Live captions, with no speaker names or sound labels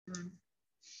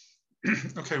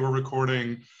Okay, we're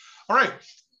recording. All right.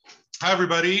 Hi,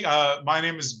 everybody. My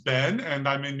name is Ben, and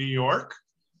I'm in New York.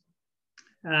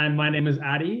 And my name is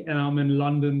Addy, and I'm in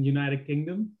London, United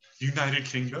Kingdom. United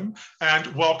Kingdom. And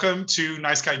welcome to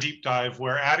Nice Guy Deep Dive,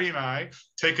 where Addy and I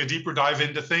take a deeper dive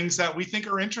into things that we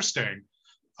think are interesting.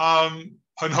 And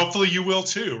hopefully you will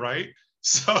too, right?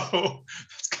 So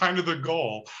that's kind of the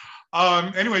goal.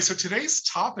 Anyway, so today's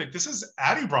topic,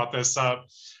 Addy brought this up.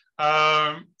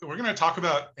 We're going to talk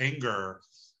about anger.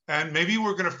 And maybe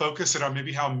we're going to focus it on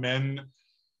maybe how men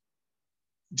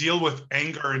deal with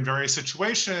anger in various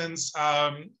situations.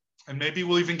 And maybe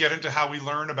we'll even get into how we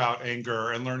learn about anger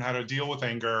and learn how to deal with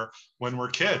anger when we're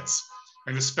kids.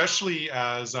 And especially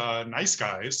as nice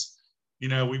guys, you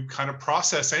know, we kind of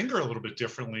process anger a little bit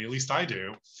differently, at least I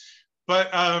do. But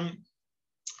I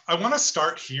want to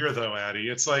start here though, Addy.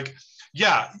 It's like,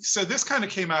 yeah, so this kind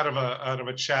of came out of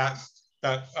a chat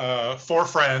that 4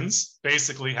 friends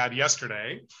basically had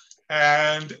yesterday.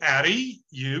 And Addy,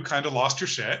 you kind of lost your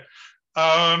shit.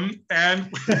 And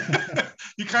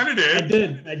you kind of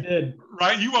did. I did.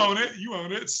 Right, you own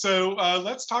it. So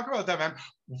let's talk about that, man.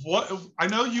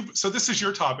 So this is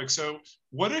your topic. So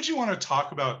what did you want to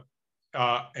talk about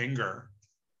anger?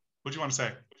 What do you want to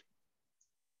say?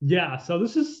 Yeah, so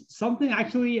this is something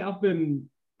actually I've been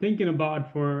thinking about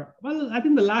I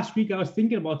think the last week I was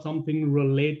thinking about something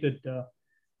related to,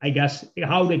 I guess,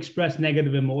 how to express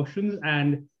negative emotions.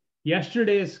 And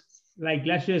yesterday's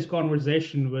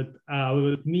conversation with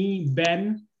me,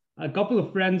 Ben, a couple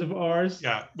of friends of ours.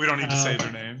 Yeah, we don't need to say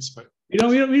their names, but we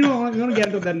don't want to get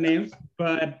into their names.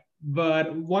 But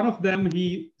one of them,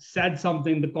 he said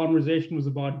something. The conversation was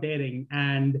about dating,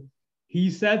 and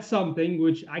he said something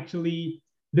which actually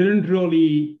didn't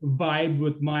really vibe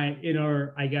with my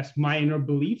inner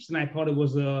beliefs, and I thought it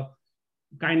was a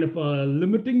kind of a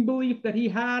limiting belief that he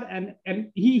had,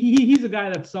 and he's a guy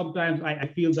that sometimes I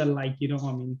feel that, like, you know,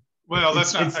 I mean. Well,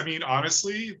 that's not. I mean,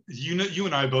 honestly, you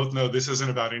and I both know this isn't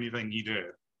about anything he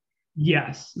did.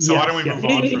 Yes. So why don't we move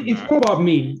on from it's that? more about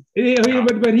me.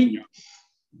 But he.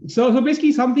 So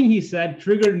basically, something he said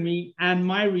triggered me, and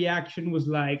my reaction was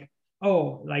like,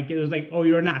 oh,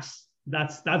 you're an ass.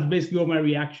 That's basically what my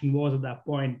reaction was at that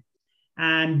point.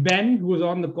 And Ben, who was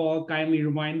on the call, kindly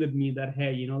reminded me that,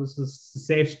 hey, you know, this is a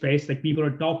safe space. Like, people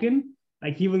are talking.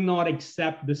 Like, he will not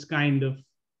accept this kind of,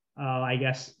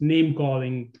 name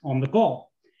calling on the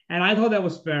call. And I thought that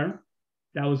was fair.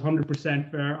 That was 100%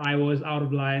 fair. I was out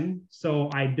of line. So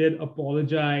I did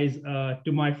apologize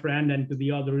to my friend and to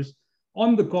the others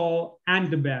on the call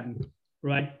and to Ben,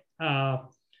 right?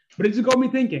 But it just got me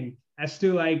thinking as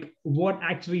to, like, what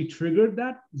actually triggered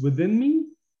that within me.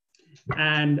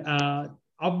 And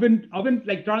I've been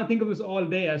like trying to think of this all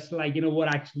day as to, like, you know,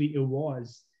 what actually it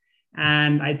was.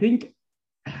 And I think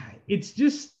it's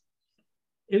just,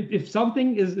 if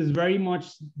something is very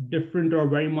much different or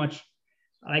very much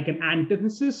like an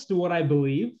antithesis to what I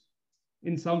believe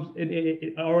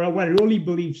or what I really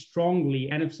believe strongly,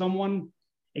 and if someone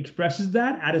expresses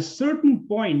that at a certain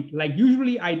point, like,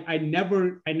 usually I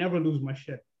never lose my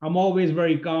shit. I'm always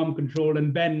very calm, controlled,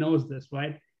 and Ben knows this,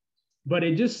 right? But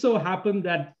it just so happened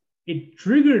that it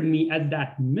triggered me at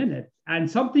that minute, and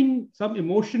some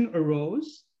emotion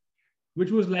arose,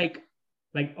 which was like,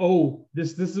 oh,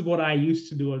 this is what I used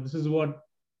to do, or this is what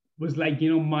was, like,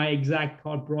 you know, my exact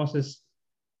thought process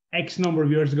X number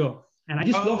of years ago, and I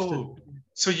just lost it.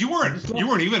 So you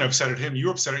weren't even upset at him; you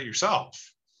were upset at yourself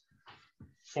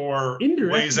for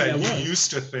ways that you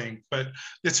used to think. But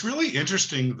it's really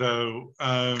interesting, though.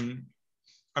 I'm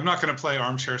not going to play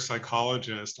armchair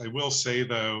psychologist. I will say,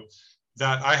 though,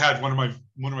 that I had one of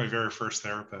my very first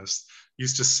therapists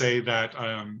used to say that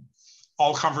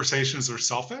all conversations are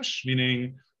selfish,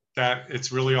 meaning that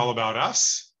it's really all about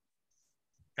us.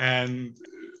 And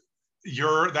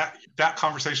that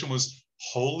conversation was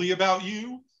wholly about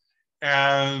you.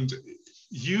 And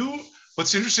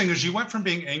what's interesting is you went from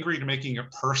being angry to making it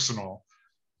personal.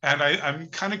 And I'm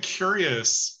kind of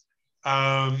curious.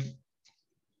 I'm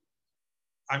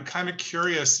kind of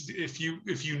curious if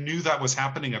you knew that was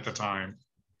happening at the time,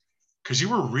 because you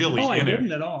were really I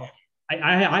didn't at all.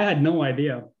 I had no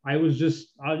idea. I was just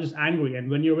angry, and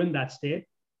when you're in that state,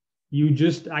 you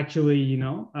just actually, you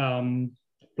know,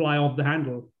 fly off the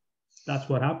handle. That's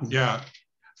what happens. Yeah.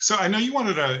 So I know you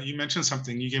mentioned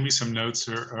something. You gave me some notes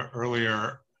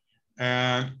earlier,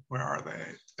 and where are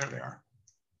they? There they are.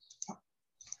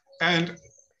 And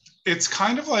it's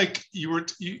kind of like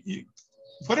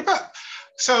what about?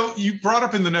 So you brought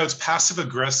up in the notes passive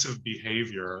aggressive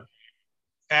behavior,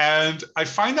 And I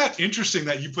find that interesting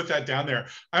that you put that down there.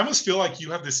 I almost feel like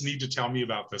you have this need to tell me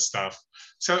about this stuff.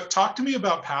 So talk to me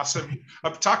about passive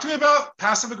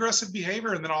aggressive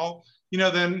behavior, and then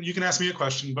then you can ask me a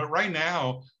question. But right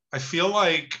now, I feel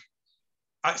like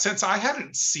since I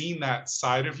hadn't seen that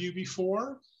side of you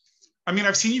before, I mean,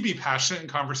 I've seen you be passionate in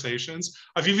conversations.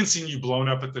 I've even seen you blow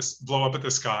up at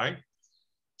the sky,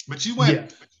 but you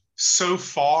went so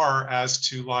far as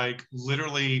to like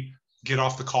literally get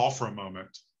off the call for a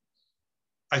moment.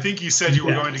 I think you said you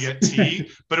were going to get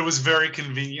tea, but it was very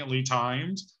conveniently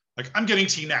timed. Like, I'm getting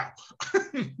tea now.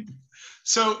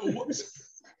 So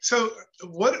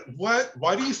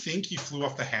why do you think you flew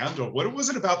off the handle? What was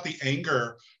it about the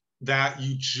anger that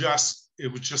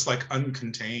it was just like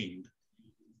uncontained?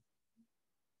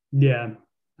 Yeah.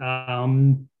 I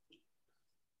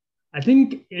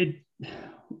think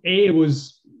it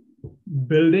was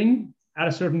building at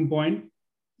a certain point,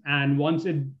 and once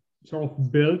it sort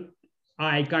of built,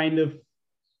 I kind of,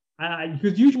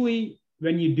 because usually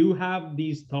when you do have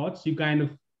these thoughts, you kind of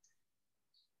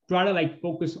try to like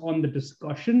focus on the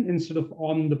discussion instead of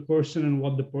on the person and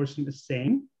what the person is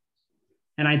saying.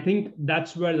 And I think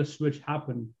that's where the switch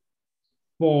happened.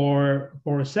 For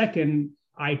a second,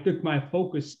 I took my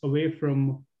focus away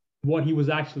from what he was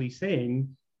actually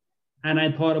saying, and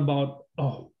I thought about,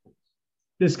 oh,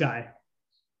 this guy.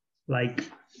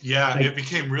 It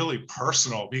became really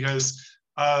personal because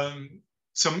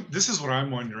this is what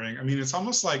I'm wondering. I mean, it's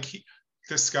almost like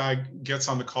this guy gets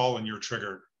on the call and you're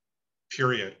triggered,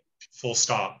 period, full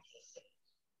stop.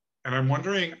 And I'm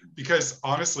wondering, because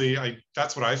honestly,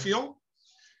 that's what I feel.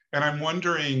 And I'm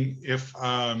wondering if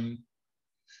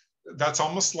that's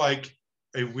almost like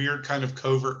a weird kind of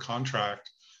covert contract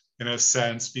in a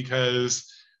sense, because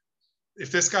if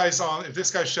this guy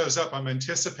shows up, I'm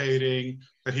anticipating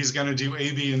that he's going to do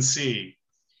A, B, and C,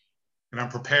 and I'm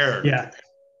prepared. Yeah.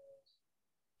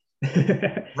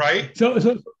 Right. So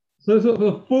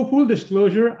for full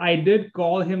disclosure, I did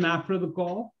call him after the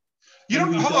call. You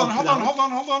don't hold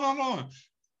on.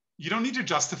 You don't need to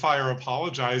justify or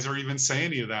apologize or even say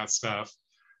any of that stuff.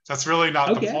 That's really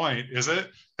not the point, is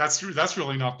it? That's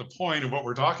really not the point of what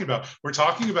we're talking about. We're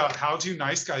talking about how do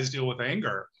nice guys deal with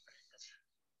anger.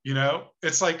 You know,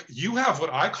 it's like you have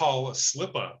what I call a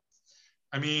slip up.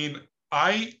 I mean,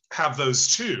 I have those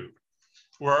too,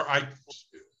 where I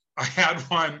had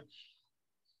one.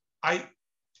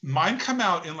 Mine come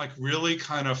out in like really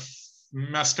kind of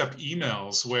messed up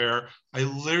emails where I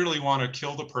literally want to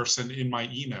kill the person in my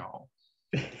email.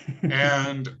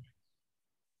 And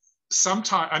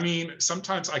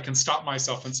sometimes I can stop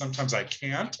myself and sometimes I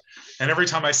can't. And every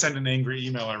time I send an angry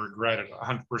email, I regret it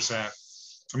 100%.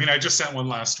 I mean, I just sent one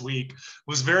last week.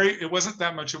 It wasn't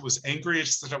that much. It was angry.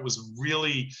 It's just that it was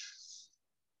really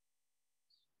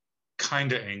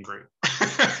kind of angry.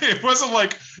 It wasn't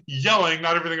like yelling,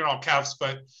 not everything in all caps,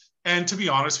 and to be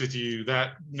honest with you,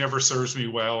 that never serves me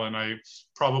well. And I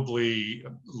probably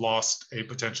lost a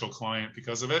potential client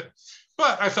because of it.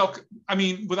 But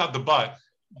without the but,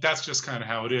 that's just kind of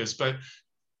how it is. But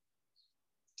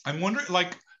I'm wondering,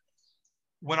 like,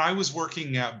 when I was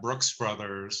working at Brooks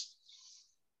Brothers,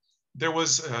 there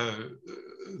was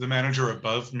the manager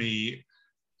above me.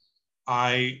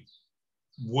 I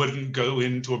wouldn't go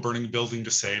into a burning building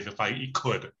to save if I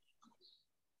could,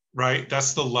 right?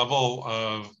 That's the level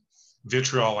of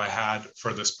vitriol I had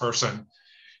for this person.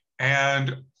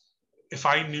 And if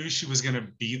I knew she was going to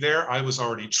be there, I was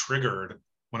already triggered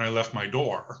when I left my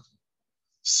door.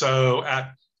 So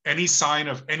at any sign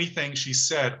of anything she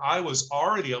said, I was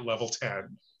already at level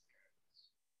 10.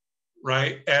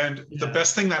 Right. And the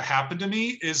best thing that happened to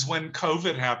me is when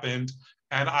COVID happened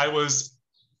and I was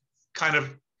kind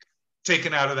of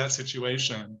taken out of that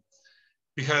situation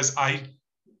because I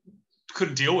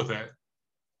couldn't deal with it.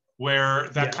 Where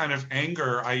that kind of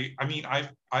anger,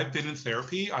 I've been in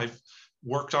therapy. I've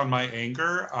worked on my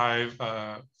anger. I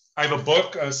have a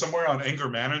book somewhere on anger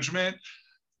management,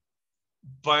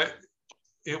 but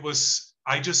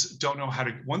I just don't know how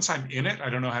to, once I'm in it, I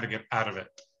don't know how to get out of it.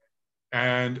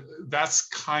 And that's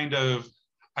kind of,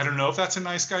 I don't know if that's a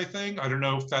nice guy thing. I don't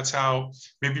know if that's how,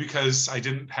 maybe because I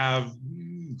didn't have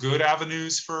good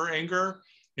avenues for anger.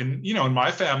 And, in my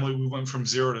family, we went from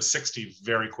 0 to 60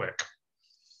 very quick.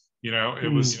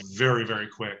 It was very, very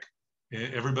quick.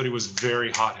 Everybody was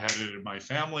very hot-headed in my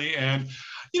family. And,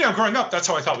 growing up, that's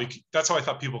how I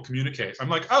thought people communicate. I'm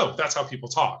like, oh, that's how people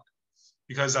talk.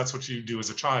 Because that's what you do as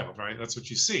a child, right? That's what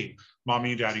you see.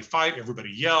 Mommy and daddy fight, everybody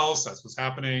yells, that's what's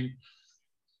happening.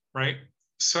 Right?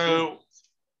 So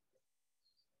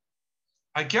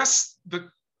I guess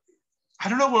I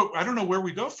don't know where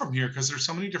we go from here, because there's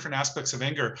so many different aspects of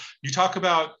anger. You talk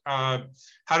about how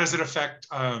does it affect.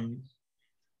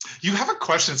 You have a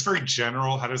question. It's very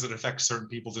general. How does it affect certain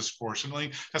people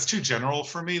disproportionately? That's too general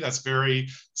for me. That's very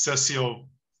socio.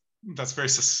 That's very.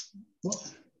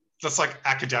 That's like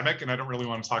academic, and I don't really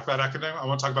want to talk about academic. I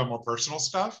want to talk about more personal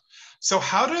stuff. So,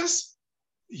 how does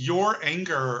your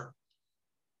anger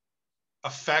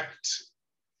affect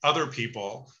other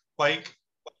people? Like,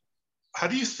 how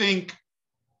do you think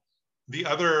the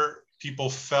other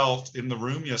people felt in the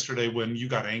room yesterday when you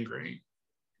got angry?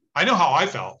 I know how I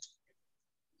felt.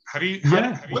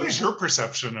 What is your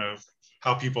perception of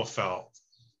how people felt?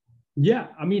 Yeah,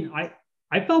 I mean,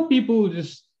 I felt people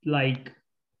just like,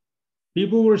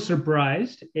 people were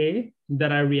surprised,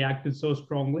 that I reacted so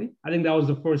strongly. I think that was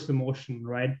the first emotion,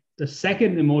 right? The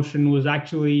second emotion was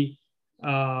actually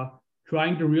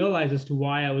trying to realize as to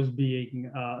why I was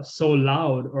being so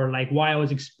loud, or like why I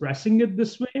was expressing it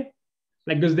this way.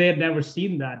 Like, because they had never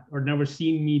seen that or never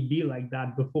seen me be like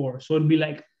that before. So it'd be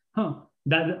like,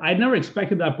 that I never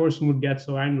expected that person would get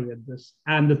so angry at this.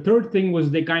 And the third thing was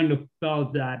they kind of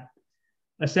felt that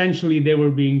essentially they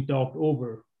were being talked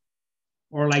over,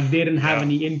 or like they didn't have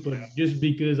any input just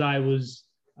because I was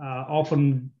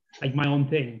often like my own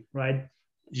thing, right?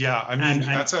 Yeah, I mean,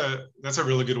 that's a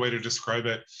really good way to describe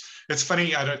it. It's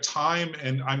funny, at a time,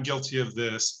 and I'm guilty of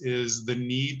this, is the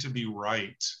need to be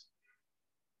right.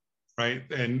 Right.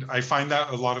 And I find that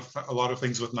a lot of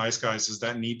things with Nice Guys is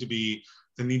that need to be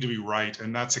right.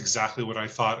 And that's exactly what I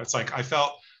thought. It's like I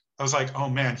was like, oh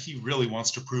man, he really wants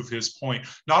to prove his point.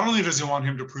 Not only does he want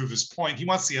him to prove his point, he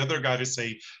wants the other guy to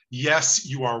say, yes,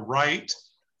 you are right,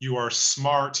 you are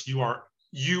smart, you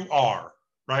are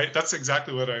right. That's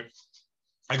exactly what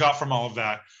I got from all of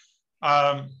that.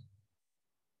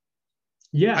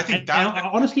 Yeah, I think and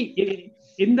honestly,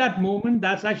 in that moment,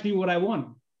 that's actually what I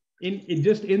want.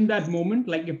 In that moment,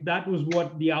 like if that was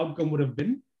what the outcome would have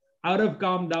been, I would have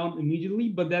calmed down immediately.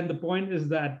 But then the point is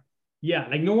that, yeah,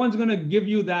 like no one's gonna give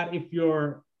you that if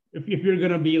you're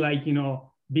gonna be like,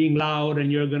 being loud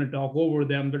and you're gonna talk over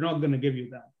them. They're not gonna give you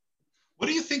that. What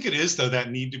do you think it is though, that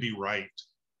need to be right?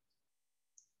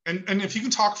 And if you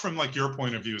can talk from like your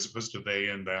point of view as opposed to they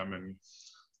and them. And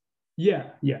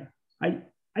yeah,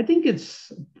 I think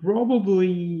it's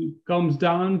probably comes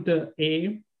down to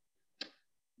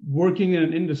working in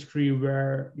an industry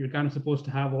where you're kind of supposed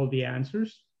to have all the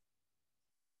answers.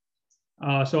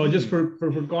 So just for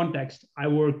context, I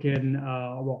work in,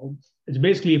 it's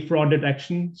basically fraud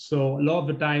detection. So a lot of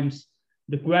the times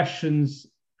the questions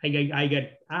I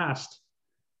get asked,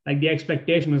 like the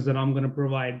expectation is that I'm going to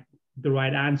provide the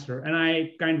right answer. And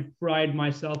I kind of pride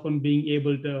myself on being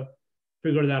able to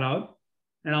figure that out.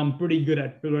 And I'm pretty good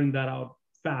at figuring that out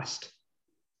fast.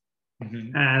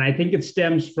 Mm-hmm. And I think it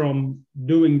stems from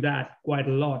doing that quite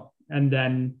a lot. And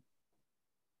then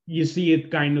you see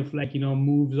it kind of like,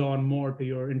 moves on more to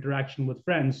your interaction with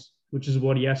friends, which is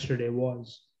what yesterday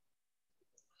was.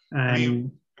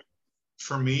 And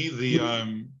for me,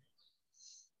 the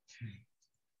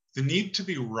need to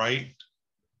be right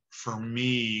for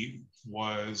me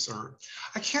was, or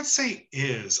I can't say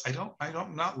is, I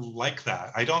don't not like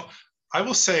that. I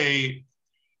will say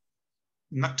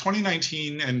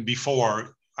 2019 and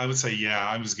before, I would say, yeah,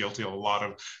 I was guilty of a lot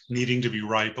of needing to be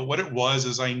right. But what it was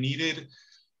is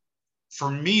for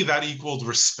me, that equaled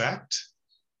respect.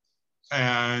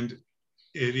 And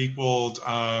it equaled,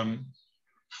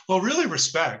 really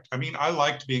respect. I mean, I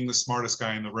liked being the smartest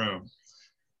guy in the room,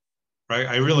 right?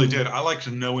 I really did. I liked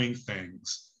knowing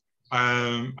things.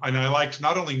 And I liked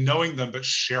not only knowing them, but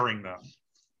sharing them.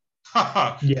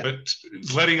 But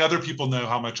letting other people know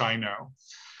how much I know.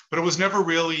 But it was never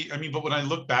really, but when I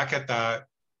look back at that,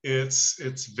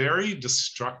 it's very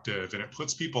destructive and it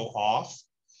puts people off,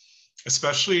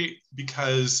 especially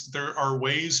because there are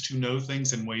ways to know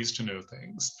things and ways to know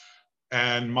things.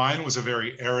 And mine was a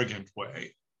very arrogant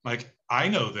way. Like, I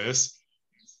know this,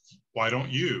 why don't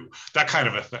you? That kind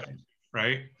of a thing,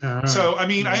 right? So, I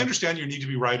understand you need to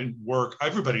be right at work.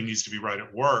 Everybody needs to be right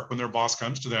at work. When their boss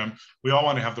comes to them, we all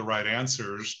want to have the right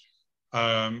answers.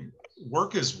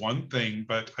 Work is one thing,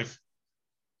 but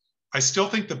I still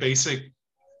think the basic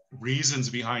reasons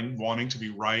behind wanting to be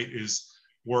right is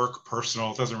work,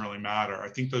 personal, it doesn't really matter. I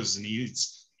think those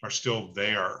needs are still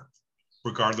there,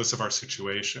 regardless of our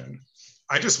situation.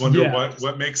 I just wonder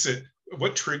what makes it,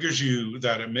 what triggers you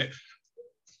that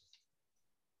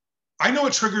I know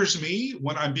it triggers me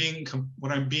when I'm being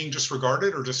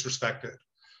disregarded or disrespected.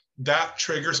 That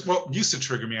triggers, used to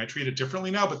trigger me. I treat it differently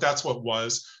now, but that's what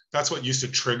used to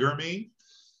trigger me.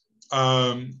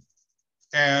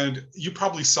 And you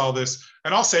probably saw this,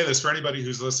 and I'll say this for anybody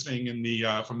who's listening in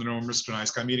the from the No Mr. Nice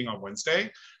Guy meeting on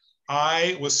Wednesday.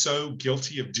 I was so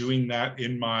guilty of doing that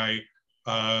in my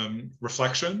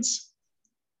reflections,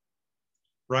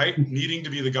 right? Needing to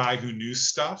be the guy who knew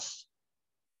stuff,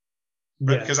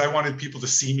 right? Because I wanted people to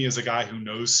see me as a guy who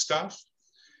knows stuff.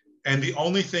 And the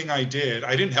only thing I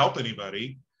didn't help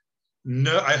anybody.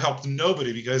 No, I helped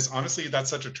nobody, because honestly, that's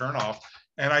such a turnoff.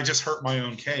 And I just hurt my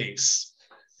own case.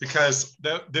 Because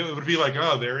that would be like,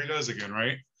 oh, there he goes again,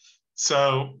 right?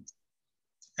 So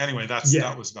anyway, that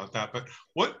was about that. But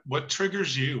what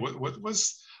triggers you?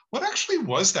 What actually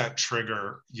was that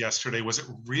trigger yesterday? Was it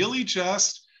really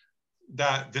just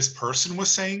that this person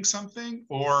was saying something?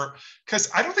 Or because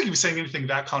I don't think he was saying anything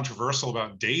that controversial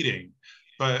about dating,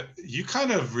 but you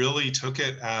kind of really took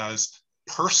it as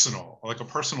personal, like a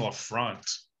personal affront.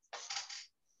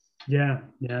 Yeah.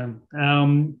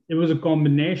 It was a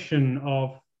combination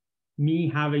of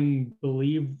me having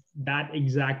believed that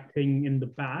exact thing in the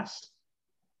past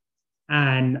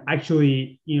and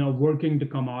actually, working to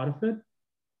come out of it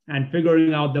and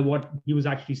figuring out that what he was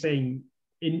actually saying,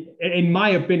 in my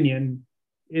opinion,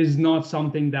 is not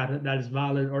something that is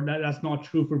valid, or that's not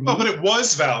true for me. Oh, but it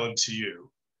was valid to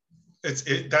you.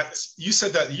 You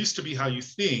said that used to be how you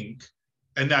think,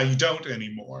 and now you don't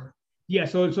anymore. Yeah.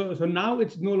 So now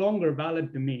it's no longer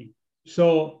valid to me.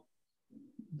 So.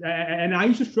 And I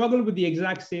used to struggle with the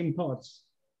exact same thoughts.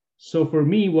 So for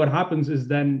me, what happens is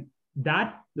then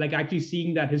that, like, actually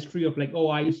seeing that history of like, oh,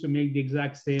 I used to make the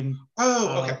exact same.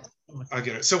 Oh, okay. I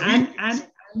get it. So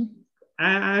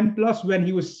and plus when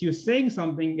he was saying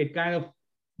something, it kind of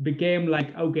became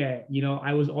like, okay,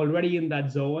 I was already in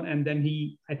that zone. And then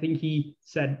I think he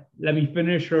said, let me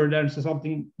finish, or then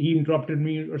something, he interrupted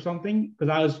me or something, because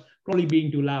I was probably being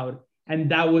too loud.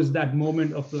 And that was that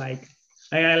moment of like,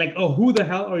 oh, who the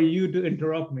hell are you to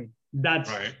interrupt me? That's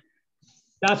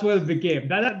what it became.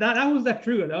 That was that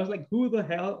trigger. That was like, who the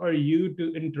hell are you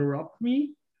to interrupt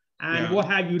me? And what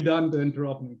have you done to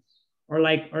interrupt me? Or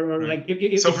like, if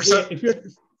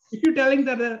you're telling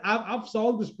that I've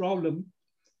solved this problem,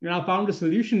 I found a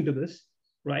solution to this,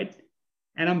 right?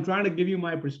 And I'm trying to give you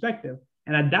my perspective.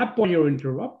 And at that point, you're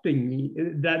interrupting me.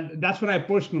 That's when I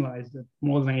personalized it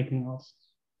more than anything else.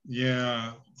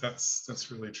 Yeah, that's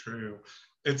really true.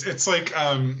 It's like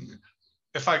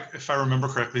if I remember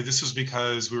correctly, this was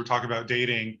because we were talking about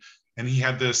dating, and he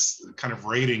had this kind of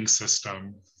rating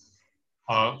system,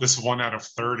 this 1 out of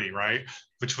 30, right?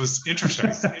 Which was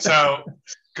interesting. So,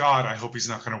 God, I hope he's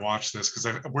not going to watch this, because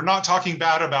we're not talking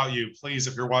bad about you. Please,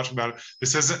 if you're watching about it,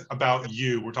 this isn't about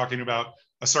you. We're talking about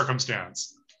a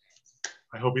circumstance.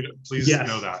 I hope you please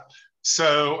know that.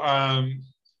 So.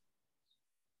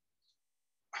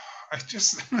 I think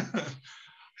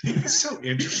it's so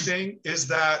interesting is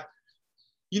that,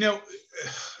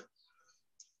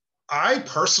 I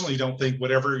personally don't think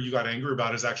whatever you got angry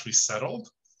about is actually settled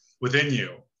within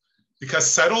you, because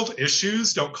settled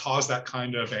issues don't cause that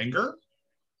kind of anger.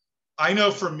 I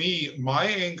know for me, my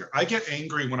anger, I get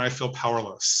angry when I feel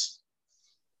powerless.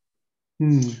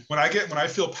 When I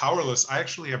feel powerless, I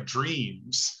actually have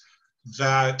dreams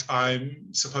that I'm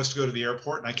supposed to go to the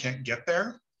airport and I can't get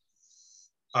there.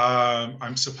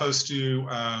 I'm supposed to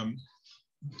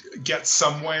get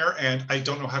somewhere and I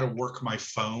don't know how to work my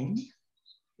phone,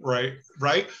 right?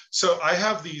 So I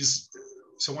have these,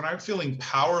 so when I'm feeling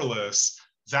powerless,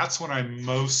 that's when I'm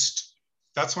most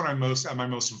at my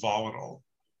most volatile,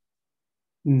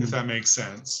 if that makes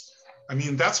sense. I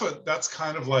mean, that's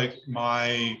kind of like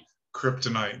my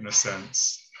kryptonite in a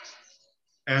sense.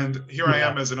 And here I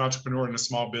am as an entrepreneur in a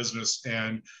small business,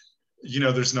 and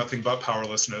there's nothing but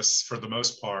powerlessness for the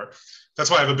most part. That's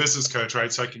why I have a business coach,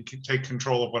 right? So I can take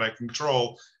control of what I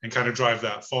control and kind of drive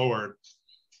that forward.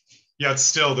 Yet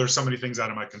still, there's so many things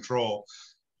out of my control.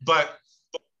 But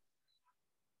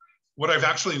what I've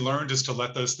actually learned is to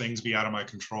let those things be out of my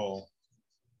control.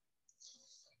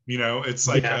 It's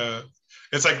like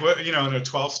it's like what in a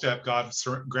 12-step, God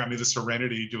grant me the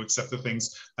serenity to accept the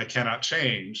things I cannot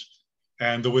change,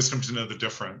 and the wisdom to know the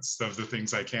difference of the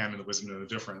things I can, and the wisdom to know the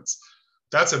difference.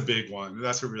 That's a big one.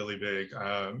 That's a really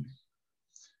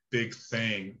big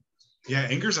thing. Yeah,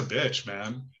 anger's a bitch,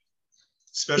 man.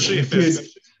 Especially if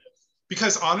it's,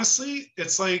 because honestly,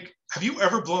 it's like, have you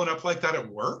ever blown up like that at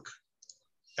work?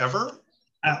 Ever?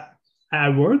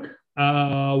 At work?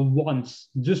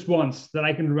 Just once that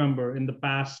I can remember in the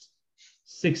past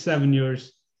 6-7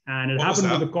 years. And it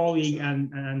happened with a colleague,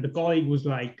 and the colleague was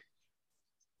like,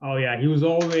 oh yeah, he was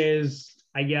always,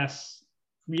 I guess,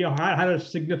 we had a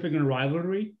significant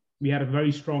rivalry. We had a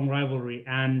very strong rivalry,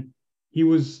 and he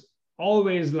was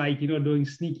always like, doing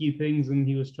sneaky things, and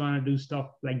he was trying to do stuff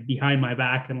like behind my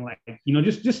back, and like,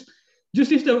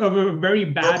 just a very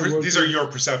bad work. These are your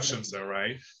perceptions though,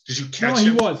 right? Did you catch No,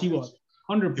 him? he was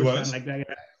 100%. He was? Like that.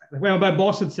 Well, my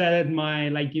boss had said it. My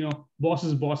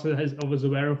boss's boss was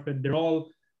aware of it. They're all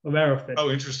aware of it.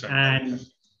 Oh, interesting.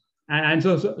 And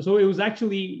so it was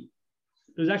actually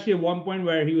at one point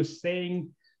where he was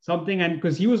saying something, and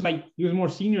because he was more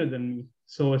senior than me,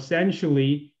 so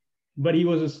essentially, but he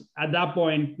was at that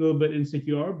point a little bit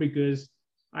insecure because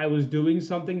I was doing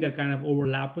something that kind of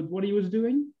overlapped with what he was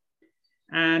doing.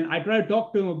 And I tried to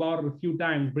talk to him about it a few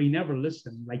times, but he never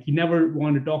listened. Like, he never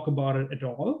wanted to talk about it at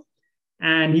all.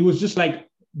 And he was just like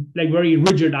very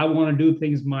rigid. I want to do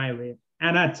things my way.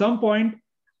 And at some point,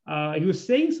 he was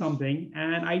saying something,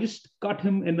 and I just cut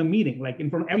him in the meeting, like in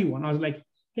front of everyone. I was like,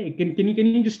 "Hey, can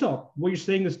you just stop? What you're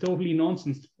saying is totally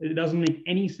nonsense. It doesn't make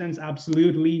any sense,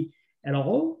 absolutely at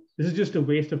all. This is just a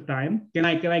waste of time. Can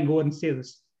I go ahead and say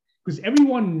this?" Because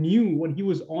everyone knew what he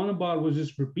was on about was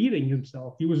just repeating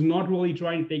himself. He was not really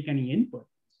trying to take any input.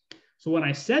 So when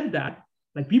I said that,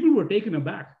 like, people were taken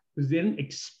aback because they didn't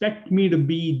expect me to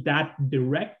be that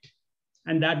direct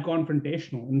and that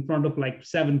confrontational in front of like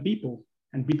 7 people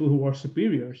and people who are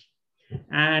superiors.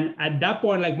 And at that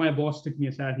point, like, my boss took me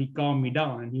aside, he calmed me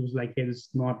down, and he was like, "Hey, this is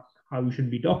not how you should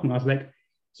be talking." I was like,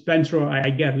 "Spencer, I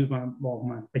get who's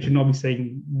I should not be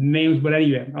saying names, but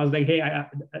anyway," I was like, "Hey,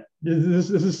 this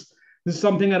is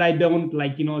something that I don't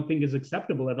think is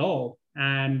acceptable at all,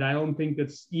 and I don't think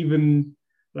it's even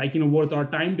worth our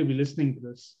time to be listening to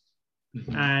this."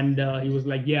 Mm-hmm. And he was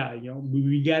like, "Yeah,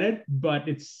 we get it, but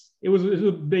it was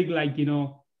a big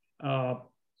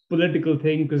political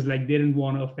thing, because like they didn't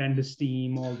want to offend his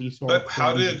team, all these sorts of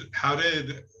things."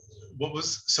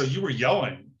 So you were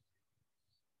yelling?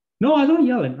 No, I was not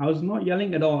yelling. I was not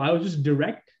yelling at all. I was just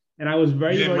direct, and I was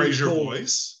very. You didn't very raise your cold.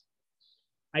 voice?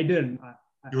 I didn't.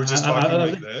 You were just talking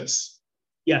like this?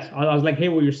 Yes, I was like, "Hey,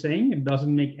 what you're saying, it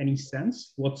doesn't make any sense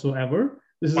whatsoever.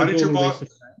 This is Why a did your total boss?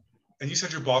 waste of time." And you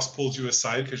said your boss pulled you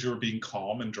aside because you were being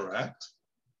calm and direct?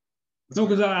 No,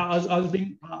 because I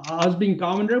was being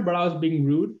calm and direct, but I was being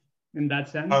rude in that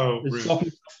sense. Oh, rude. Talking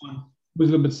to someone who was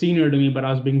a little bit senior to me, but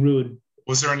I was being rude.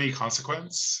 Was there any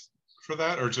consequence for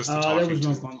that, or just the talking? There was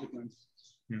no consequence.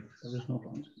 There was no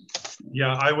consequence.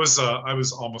 Yeah, I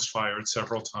was almost fired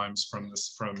several times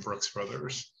from Brooks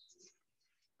Brothers.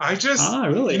 I just,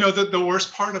 really? The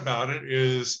worst part about it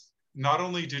is, not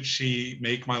only did she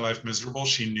make my life miserable,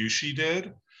 she knew she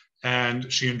did,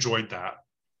 and she enjoyed that.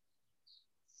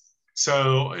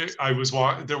 So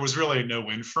there was really no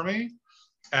win for me,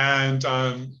 and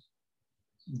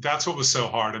that's what was so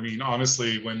hard. I mean,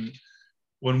 honestly, when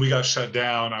we got shut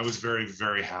down, I was very,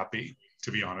 very happy,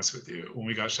 to be honest with you. When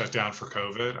we got shut down for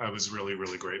COVID, I was really,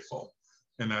 really grateful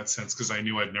in that sense, because I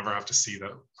knew I'd never have to see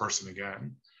that person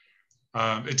again.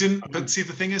 It didn't, but see,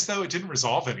 the thing is though, it didn't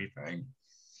resolve anything.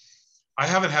 I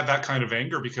haven't had that kind of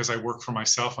anger because I work for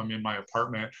myself. I'm in my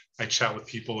apartment. I chat with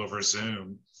people over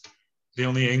Zoom. The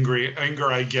only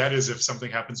anger I get is if something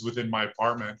happens within my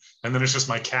apartment, and then it's just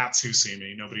my cats who see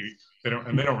me. They don't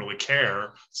really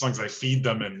care as long as I feed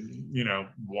them and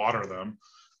water them.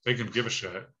 They can give a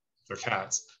shit. They're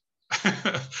cats.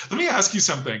 Let me ask you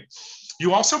something.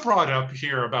 You also brought up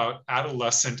here about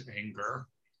adolescent anger.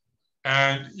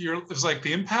 And it was like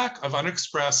the impact of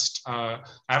unexpressed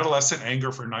adolescent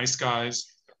anger for nice guys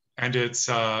and its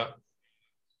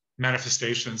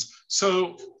manifestations.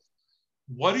 So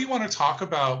what do you want to talk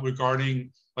about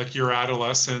regarding like your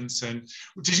adolescence? And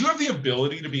did you have the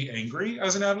ability to be angry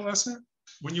as an adolescent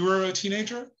when you were a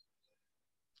teenager?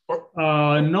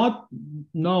 Not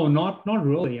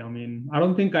really. I mean, I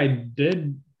don't think I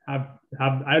did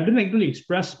I didn't really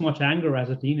express much anger as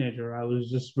a teenager. I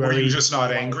was just very. Were you just not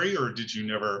angry, or were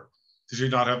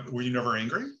you never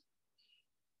angry?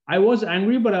 I was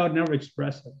angry, but I would never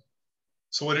express it.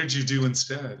 So what did you do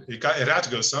instead? It had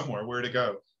to go somewhere. Where'd it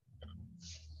go?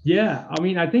 Yeah, I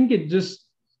mean, I think it just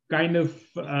kind of,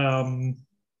 it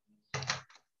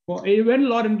went a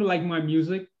lot into like my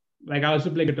music. Like, I used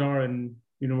to play guitar in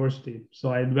university, so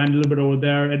I went a little bit over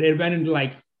there. It went into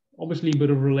like, obviously a bit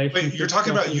of relationship. Wait, you're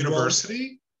talking about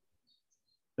university?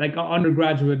 Well. Like an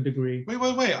undergraduate degree.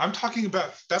 Wait. I'm talking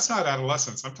about, that's not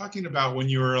adolescence. I'm talking about when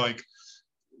you were like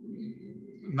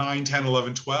 9, 10,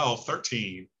 11, 12,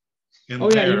 13.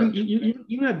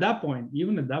 Even at that point,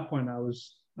 I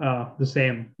was the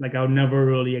same. Like, I would never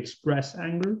really express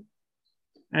anger.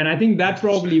 And I think that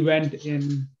probably went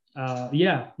in,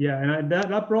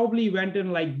 that probably went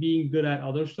in like being good at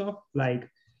other stuff. Like,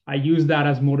 I use that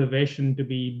as motivation to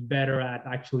be better at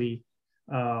actually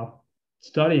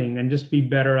studying and just be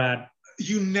better at.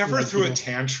 You never like, threw a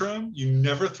tantrum. You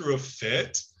never threw a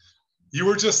fit. You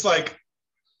were just like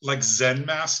Zen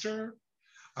master.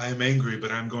 I am angry,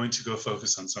 but I'm going to go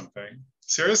focus on something.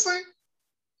 Seriously?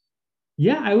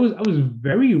 Yeah, I was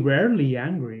very rarely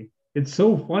angry. It's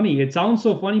so funny. It sounds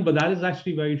so funny, but that is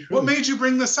actually very What true. made you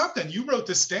bring this up then? You wrote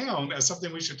this down as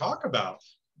something we should talk about.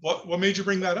 What made you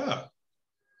bring that up?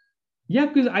 Yeah,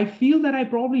 because I feel that I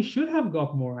probably should have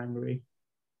got more angry.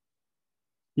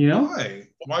 You know, Why?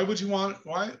 Why would you want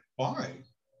why?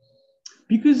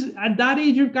 because at that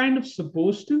age you're kind of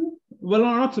supposed to. Well,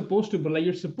 not supposed to, but like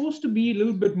you're supposed to be a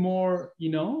little bit more.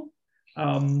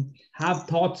 Have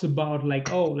thoughts about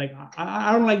like, oh, like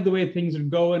I don't like the way things are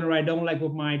going, or I don't like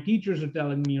what my teachers are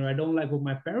telling me, or I don't like what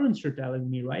my parents are telling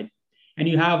me, right? And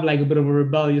you have like a bit of a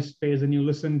rebellious phase, and you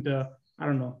listen to, I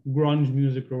don't know, grunge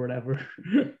music or whatever.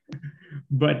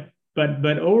 But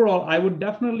overall, I would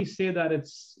definitely say that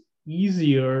it's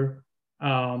easier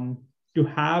to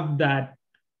have that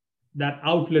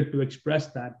outlet to express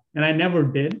that, and I never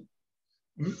did.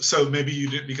 So maybe you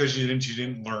did because you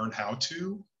didn't learn how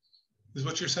to, is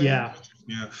what you're saying? Yeah,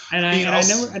 Yeah. and I I mean, and I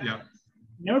never I yeah,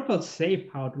 never felt safe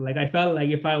how to, like, I felt like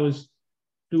if I was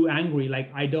too angry,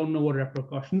 like I don't know what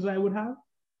repercussions I would have.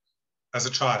 as a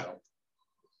child.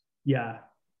 Yeah.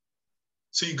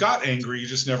 So you got angry, you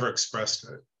just never expressed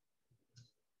it.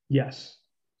 Yes.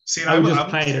 See, and I would just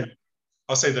hide it.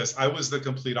 I'll say this, I was the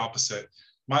complete opposite.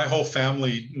 My whole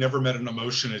family never met an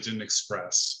emotion it didn't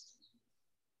express.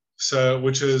 So,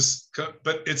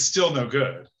 but it's still no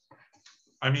good.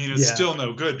 I mean, it's Yeah. still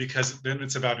no good because then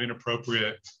it's about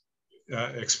inappropriate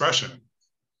expression,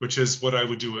 which is what I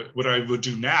would do. What I would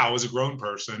do now as a grown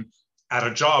person at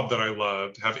a job that I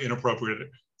loved, have inappropriate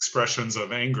expressions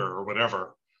of anger or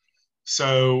whatever.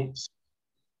 So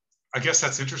I guess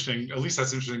that's interesting. At least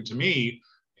that's interesting to me.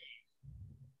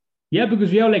 Yeah,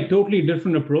 because we have like totally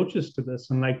different approaches to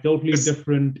this, and like totally It's,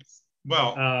 different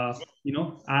well,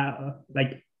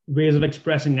 like ways of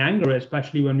expressing anger,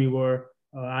 especially when we were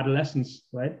adolescents,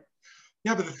 right?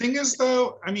 yeah, but the thing is,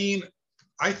 though, I mean,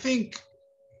 I think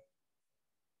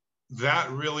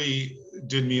that really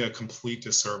did me a complete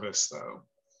disservice, though,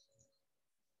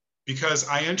 because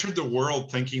I entered the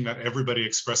world thinking that everybody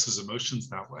expresses emotions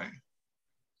that way.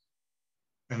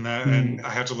 And I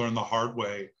had to learn the hard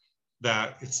way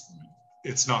that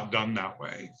it's not done that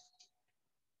way.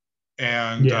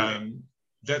 And Yeah.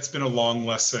 that's been a long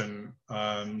lesson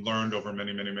learned over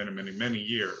many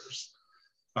years.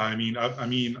 I'm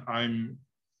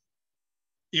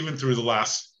even through the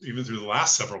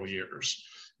last several years,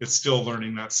 it's still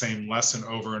learning that same lesson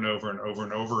over and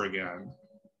over again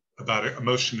about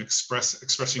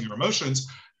expressing your emotions.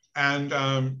 And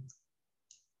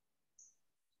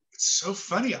it's so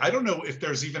funny. I don't know if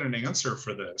there's even an answer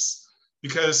for this,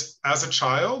 because as a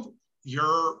child,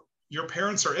 your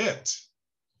parents are it.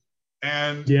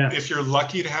 And Yeah. if you're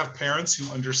lucky to have parents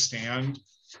who understand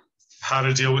how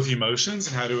to deal with emotions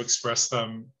and how to express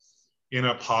them in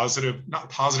a positive,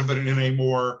 not positive, but in a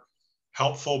more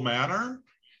helpful manner,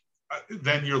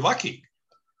 then you're lucky.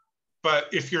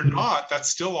 But if you're not, that's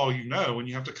still all you know. And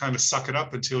you have to kind of suck it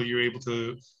up until you're able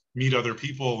to meet other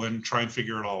people and try and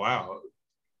figure it all out.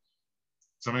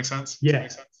 Does that make sense? Yeah.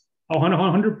 Oh,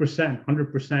 100%,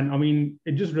 100%. I mean,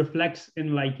 it just reflects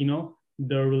in, like,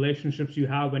 the relationships you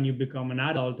have when you become an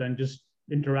adult, and just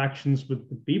interactions with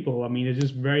the people. I mean, it's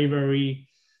just very, very,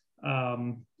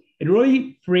 it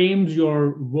really frames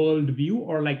your worldview,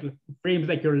 or like frames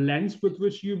like your lens with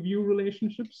which you view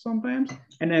relationships sometimes.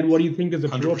 And then what do you think is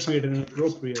appropriate 100%. And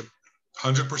inappropriate?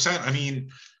 100%.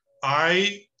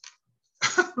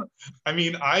 I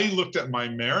mean, I looked at my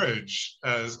marriage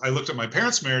as I looked at my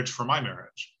parents' marriage for my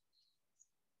marriage.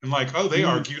 And like, oh, they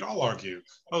argued, I'll argue.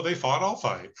 Oh, they fought, I'll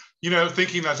fight.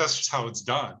 Thinking that that's just how it's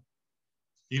done.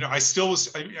 I still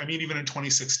was, I mean, even in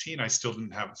 2016, I still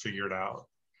didn't have it figured out.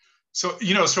 So,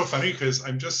 it's so funny because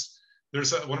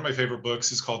one of my favorite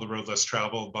books is called The Road Less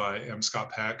Traveled by M. Scott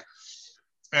Peck.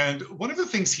 And one of the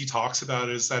things he talks about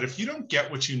is that if you don't get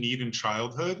what you need in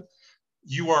childhood,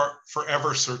 you are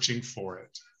forever searching for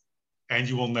it and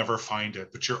you will never find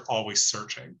it, but you're always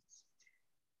searching.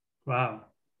 Wow.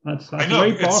 That's I know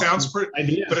it sounds pretty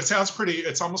idea. But it's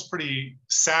almost pretty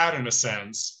sad in a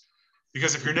sense,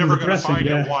 because if you're never going to find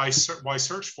it, why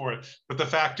search for it? But the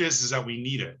fact is that we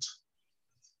need it.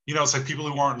 It's like people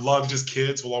who aren't loved as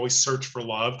kids will always search for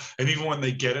love. And even when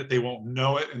they get it, they won't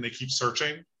know it and they keep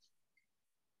searching.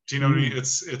 Do you know what I mean?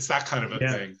 It's that kind of a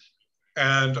thing.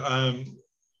 And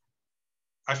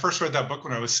I first read that book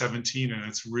when I was 17, and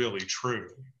it's really true.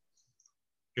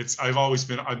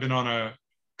 I've been on a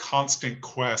constant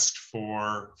quest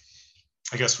for,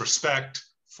 I guess, respect,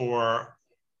 for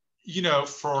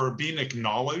for being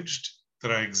acknowledged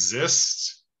that I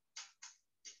exist,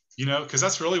 because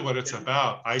that's really what it's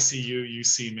about. I see you, you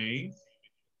see me,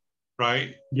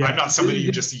 right? Yeah. I'm not somebody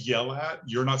you just yell at.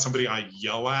 You're not somebody I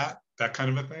yell at, that kind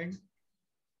of a thing.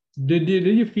 Did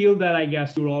you feel that, I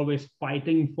guess, you were always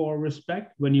fighting for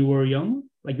respect when you were young?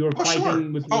 Like you were fighting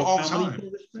sure. with your All the family time. for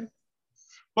respect?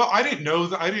 Well, I didn't know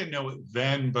it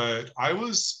then, but I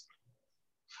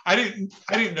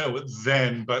didn't know it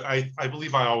then, but I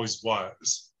believe I always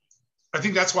was. I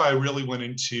think that's why I really went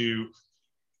into,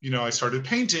 I started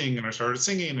painting and I started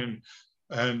singing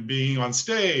and being on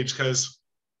stage, because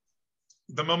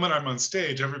the moment I'm on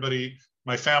stage, everybody,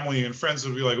 my family and friends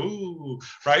would be like, ooh,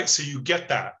 right? So you get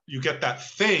that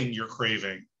thing you're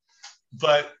craving.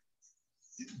 But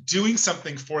doing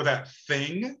something for that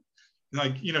thing,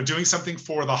 like, doing something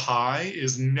for the high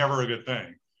is never a good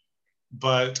thing.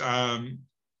 But,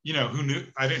 who knew?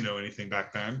 I didn't know anything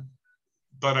back then,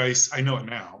 but I know it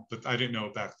now, but I didn't know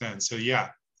it back then. So yeah,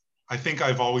 I think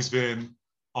I've always been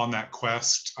on that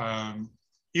quest,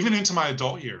 even into my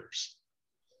adult years.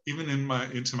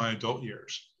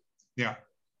 Yeah.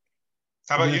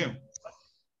 How about you?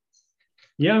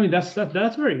 Yeah, I mean that's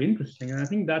very interesting, and I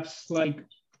think that's like,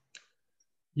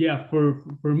 yeah, for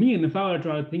me, and if I were to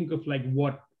try to think of like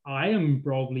what I am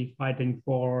probably fighting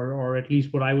for, or at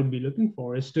least what I would be looking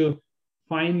for, is to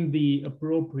find the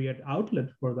appropriate outlet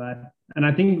for that. And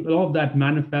I think a lot of that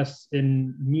manifests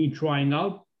in me trying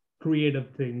out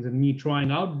creative things and me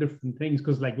trying out different things.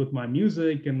 Because like with my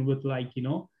music and with like,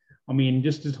 I mean,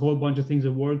 just this whole bunch of things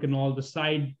at work and all the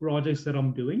side projects that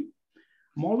I'm doing,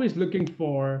 I'm always looking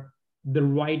for the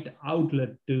right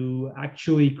outlet to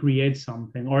actually create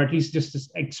something, or at least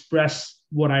just express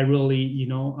what I really,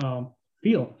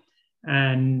 feel.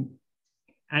 And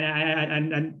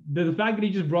and the fact that he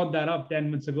just brought that up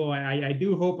 10 minutes ago, I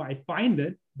do hope I find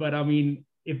it. But I mean,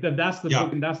 if that's the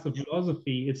book and that's the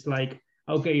philosophy, it's like,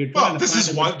 okay, you're trying to find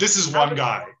it. This is one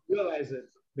guy. Realize it,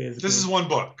 basically. This is one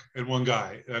book and one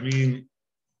guy. I mean,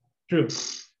 true.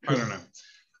 I don't know.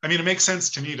 I mean, it makes sense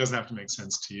to me. It doesn't have to make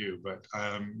sense to you, but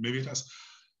maybe it does.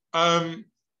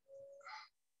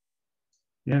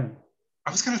 Yeah.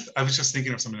 I was just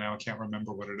thinking of something now. I can't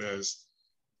remember what it is.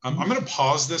 I'm going to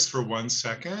pause this for 1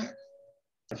 second.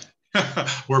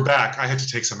 We're back. I had to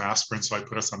take some aspirin, so I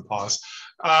put us on pause.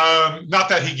 Not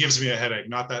that he gives me a headache.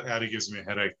 Not that Addy gives me a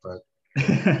headache, but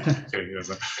okay, he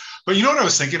doesn't. But you know what I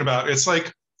was thinking about? It's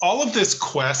like all of this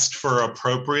quest for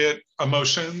appropriate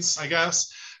emotions, I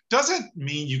guess, doesn't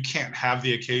mean you can't have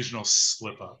the occasional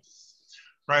slip up,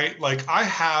 right? Like I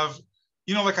have,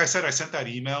 like I said, I sent that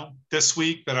email this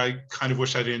week that I kind of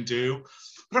wish I didn't do.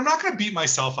 But I'm not going to beat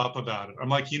myself up about it. I'm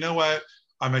like, you know what?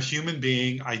 I'm a human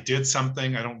being. I did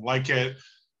something. I don't like it.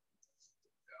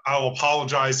 I'll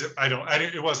apologize.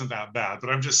 It wasn't that bad, but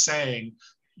I'm just saying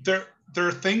there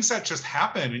are things that just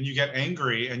happen and you get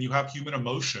angry and you have human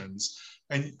emotions.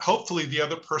 And hopefully the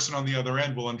other person on the other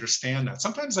end will understand that.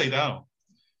 Sometimes they don't.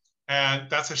 And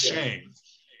that's a shame.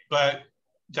 But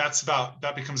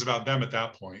that becomes about them at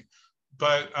that point.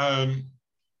 But,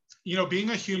 being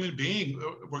a human being,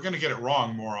 we're going to get it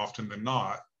wrong more often than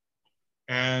not.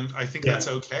 And I think that's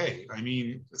okay. I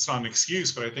mean, it's not an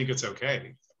excuse, but I think it's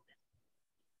okay.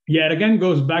 Yeah, it again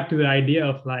goes back to the idea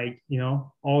of like,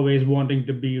 always wanting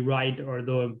to be right or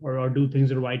do things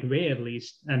the right way at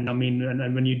least. And I mean,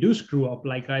 and when you do screw up,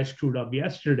 like I screwed up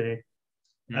yesterday,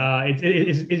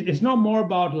 it's not more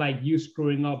about like you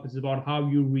screwing up. It's about how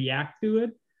you react to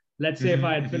it. Let's say if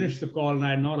I had finished the call and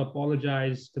I had not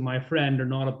apologized to my friend or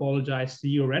not apologized to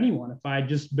you or anyone, if I had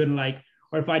just been like,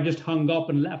 or if I just hung up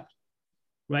and left,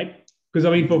 right? Because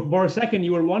I mean, for a second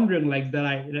you were wondering like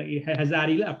has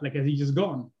Addy left? Like, has he just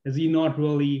gone? Has he not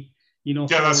really, Yeah,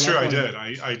 that's true. I did.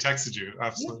 I texted you.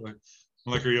 Absolutely.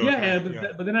 I'm like, are you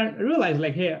okay? But then I realized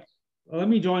like, hey, let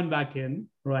me join back in,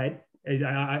 right?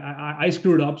 I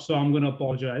screwed up, so I'm going to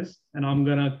apologize and I'm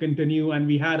going to continue. And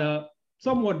we had a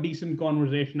somewhat decent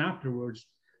conversation afterwards.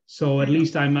 So at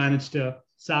least I managed to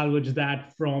salvage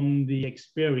that from the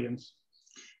experience.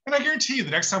 And I guarantee you the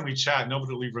next time we chat,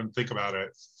 nobody will even think about it.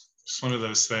 Just one of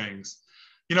those things,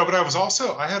 but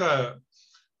I had a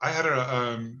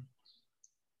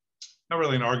not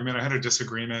really an argument. I had a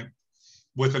disagreement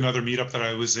with another meetup that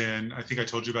I was in. I think I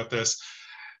told you about this.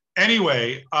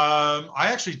 Anyway, I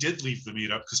actually did leave the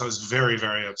meetup because I was very,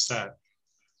 very upset.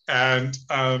 And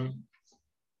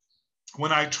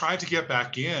when I tried to get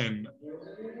back in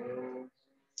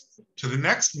to the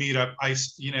next meetup, I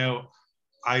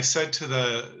said to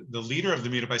the leader of the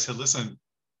meetup, I said, listen,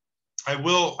 I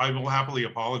will happily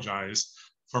apologize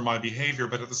for my behavior,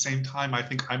 but at the same time, I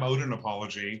think I'm owed an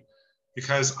apology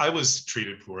because I was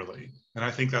treated poorly and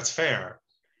I think that's fair.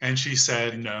 And she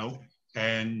said, no,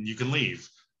 and you can leave.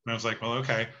 And I was like, well,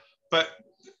 okay. But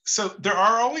so there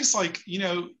are always like, you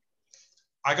know,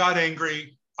 I got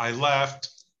angry, I left,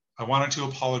 I wanted to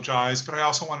apologize, but I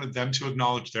also wanted them to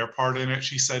acknowledge their part in it.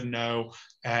 She said no,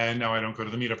 and now I don't go to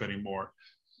the meetup anymore.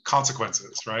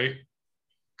 Consequences, right?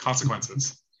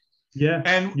 Consequences. Yeah.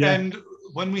 And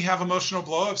when we have emotional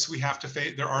blowups, we have to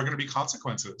face, there are going to be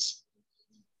consequences.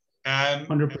 And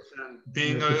 100%.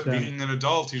 being an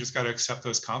adult, you just got to accept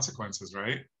those consequences,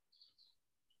 right?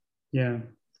 Yeah.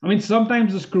 I mean,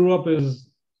 sometimes the screw up is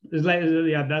like,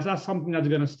 yeah, that's not something that's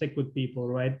going to stick with people,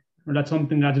 right? Or that's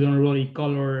something that's going to really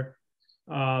color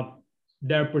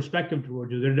their perspective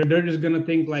towards you. They're just going to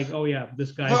think like, oh yeah,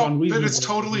 this guy's unreasonable.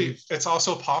 But it's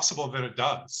also possible that it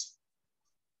does.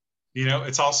 You know,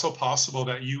 it's also possible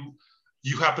that you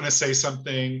happen to say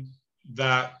something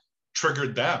that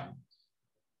triggered them.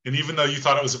 And even though you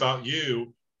thought it was about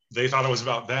you, they thought it was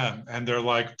about them. And they're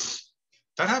like,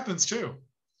 that happens too.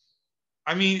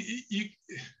 I mean,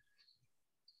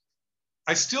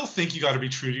 I still think you got to be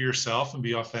true to yourself and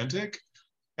be authentic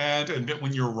and admit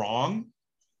when you're wrong.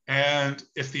 And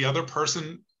if the other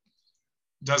person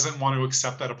doesn't want to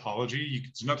accept that apology,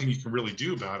 there's nothing you can really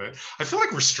do about it. I feel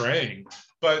like we're straying,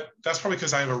 but that's probably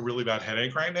because I have a really bad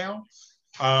headache right now.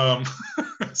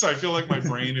 So I feel like my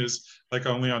brain is like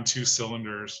only on 2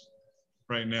 cylinders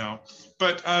right now.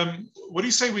 But what do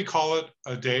you say we call it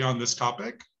a day on this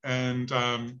topic? And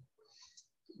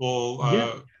we'll,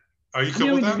 are you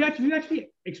cool with that? We've actually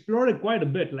explored it quite a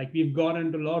bit. Like we've gone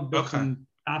into a lot of different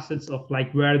facets of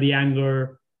like where the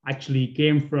anger actually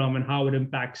came from and how it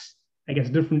impacts, I guess,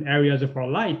 different areas of our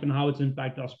life and how it's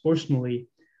impacted us personally.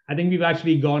 I think we've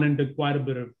actually gone into quite a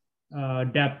bit of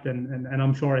depth, and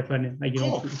I'm sure if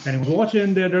anyone's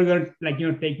watching, they're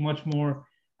gonna take much more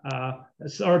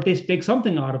or take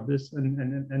something out of this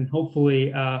and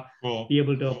hopefully be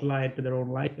able to apply it to their own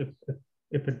life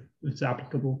if it's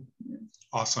applicable.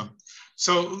 Awesome.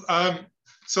 So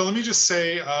so let me just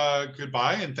say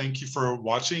goodbye and thank you for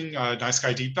watching Nice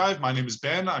Guy Deep Dive. My name is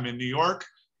Ben. I'm in New York.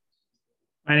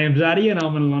 My name is Adi, and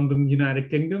I'm in London, United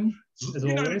Kingdom.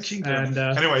 United Kingdom. And,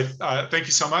 anyway, thank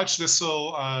you so much.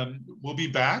 We'll be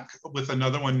back with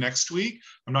another one next week.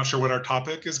 I'm not sure what our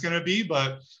topic is going to be,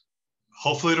 but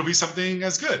hopefully it'll be something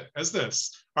as good as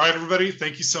this. All right, everybody.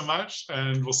 Thank you so much,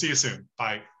 and we'll see you soon.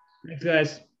 Bye. Thanks,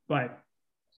 guys. Bye.